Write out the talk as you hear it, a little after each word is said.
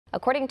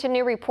According to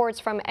new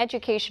reports from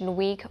Education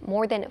Week,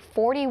 more than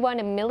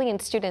 41 million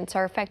students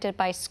are affected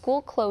by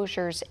school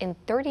closures in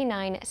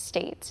 39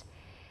 states.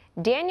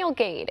 Daniel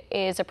Gade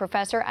is a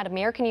professor at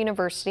American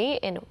University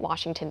in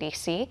Washington,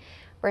 D.C.,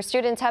 where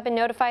students have been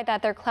notified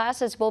that their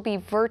classes will be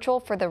virtual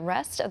for the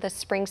rest of the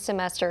spring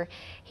semester.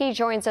 He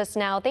joins us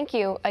now. Thank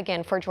you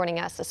again for joining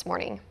us this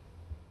morning.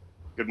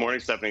 Good morning,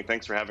 Stephanie.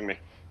 Thanks for having me.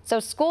 So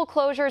school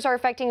closures are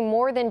affecting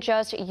more than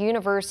just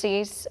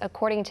universities.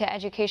 According to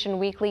Education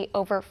Weekly,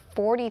 over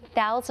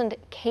 40,000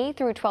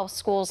 K-12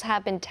 schools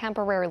have been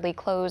temporarily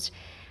closed.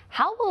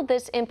 How will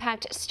this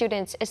impact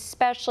students,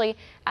 especially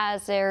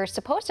as they're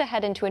supposed to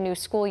head into a new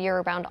school year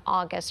around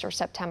August or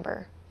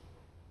September?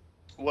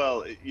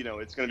 Well,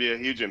 it's going to be a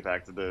huge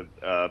impact. The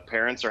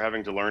parents are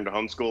having to learn to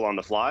homeschool on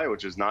the fly,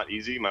 which is not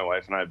easy. My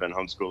wife and I have been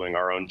homeschooling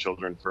our own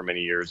children for many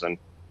years, and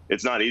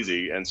it's not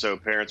easy. And so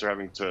parents are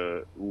having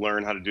to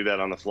learn how to do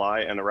that on the fly.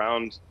 And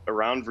around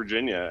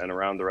Virginia and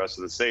around the rest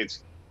of the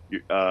states,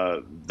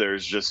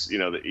 there's just,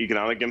 the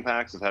economic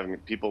impacts of having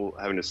people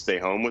having to stay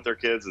home with their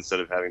kids instead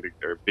of having to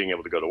or being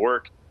able to go to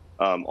work.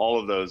 All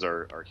of those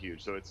are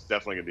huge. So it's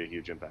definitely going to be a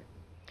huge impact.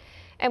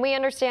 And we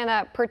understand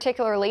that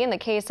particularly in the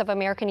case of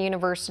American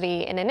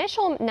University, an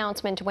initial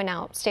announcement went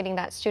out stating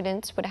that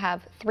students would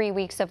have 3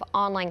 weeks of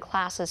online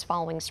classes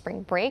following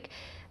spring break.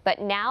 But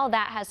now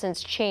that has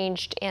since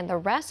changed and the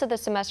rest of the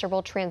semester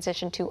will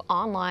transition to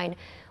online.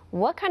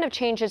 What kind of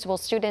changes will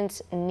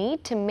students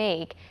need to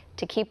make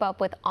to keep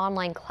up with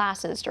online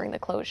classes during the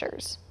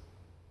closures?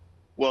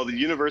 Well, the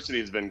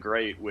university has been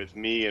great with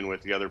me and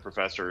with the other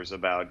professors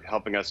about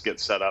helping us get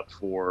set up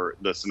for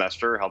the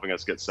semester, helping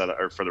us get set up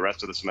or for the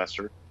rest of the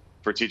semester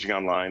for teaching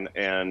online.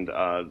 And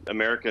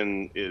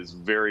American is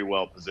very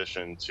well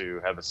positioned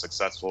to have a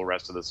successful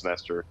rest of the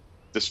semester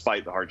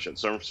despite the hardship.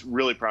 So I'm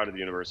really proud of the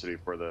university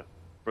for the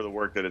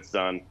work that it's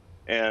done.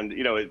 And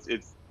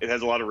it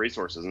has a lot of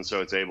resources, and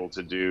so it's able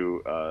to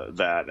do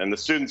that. And the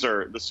students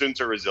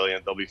are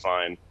resilient. They'll be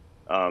fine.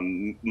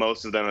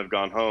 Most of them have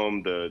gone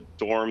home. The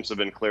dorms have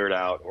been cleared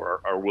out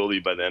or will be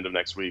by the end of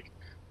next week.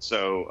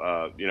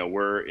 So,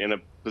 we're in a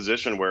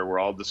position where we're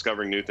all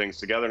discovering new things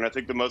together. And I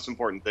think the most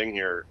important thing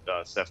here,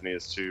 Stephanie,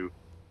 is to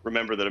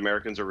remember that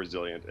Americans are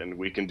resilient and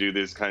we can do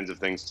these kinds of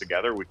things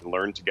together. We can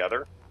learn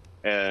together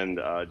and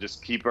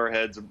just keep our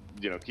heads,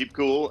 keep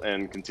cool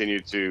and continue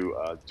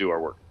to do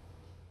our work.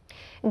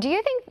 Do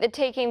you think that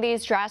taking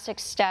these drastic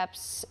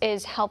steps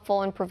is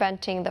helpful in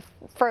preventing the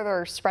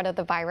further spread of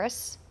the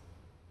virus?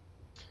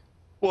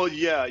 Well,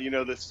 yeah,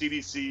 the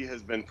CDC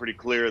has been pretty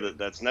clear that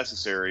that's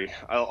necessary.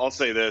 I'll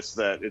say this,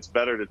 that it's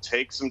better to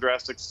take some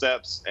drastic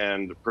steps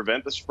and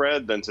prevent the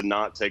spread than to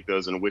not take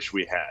those and wish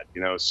we had,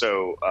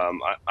 So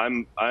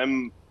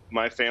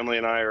my family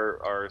and I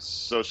are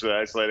socially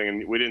isolating,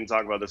 and we didn't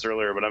talk about this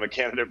earlier, but I'm a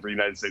candidate for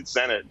United States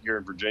Senate here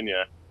in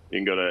Virginia. You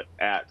can go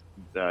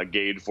to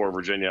 @Gade for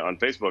Virginia on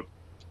Facebook.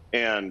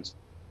 And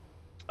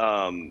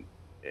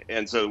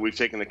so we've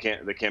taken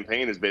the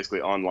campaign is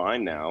basically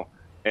online now.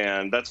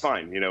 And that's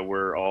fine.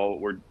 We're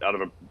out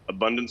of an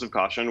abundance of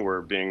caution.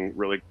 We're being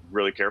really,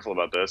 really careful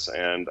about this.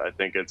 And I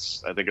think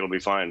it'll be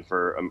fine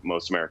for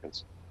most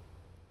Americans.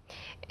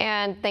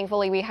 And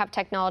thankfully, we have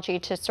technology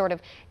to sort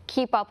of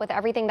keep up with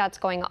everything that's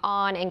going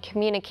on and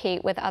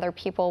communicate with other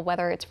people,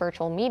 whether it's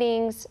virtual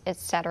meetings,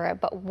 etc.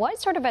 But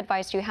what sort of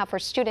advice do you have for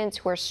students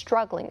who are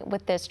struggling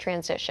with this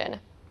transition?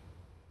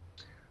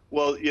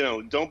 Well,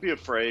 don't be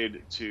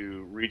afraid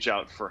to reach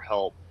out for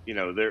help.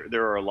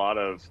 There are a lot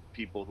of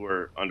people who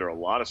are under a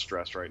lot of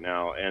stress right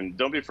now, and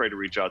don't be afraid to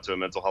reach out to a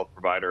mental health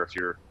provider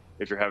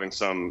if you're having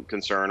some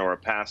concern, or a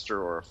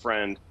pastor or a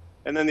friend.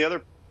 And then the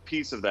other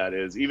piece of that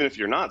is, even if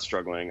you're not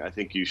struggling, I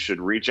think you should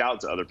reach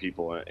out to other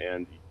people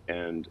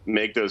and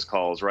make those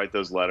calls, write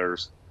those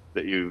letters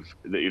that you've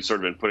sort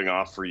of been putting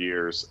off for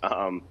years.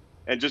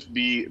 And just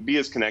be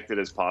as connected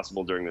as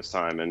possible during this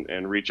time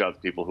and reach out to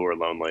people who are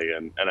lonely.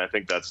 And I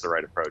think that's the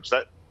right approach.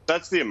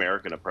 That's the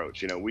American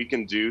approach. We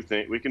can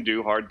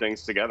do hard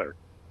things together.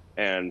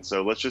 And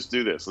so let's just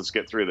do this. Let's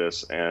get through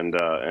this and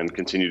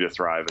continue to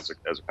thrive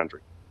as a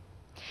country.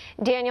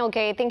 Daniel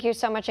Gade, thank you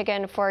so much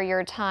again for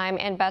your time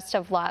and best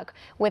of luck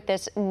with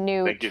this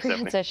new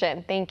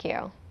transition. Thank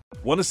you.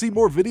 Want to see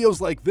more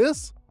videos like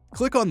this?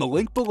 Click on the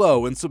link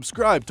below and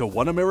subscribe to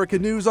One America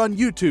News on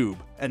YouTube,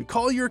 and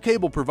call your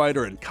cable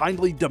provider and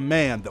kindly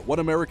demand that One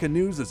America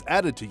News is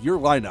added to your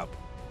lineup.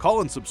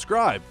 Call and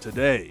subscribe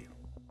today.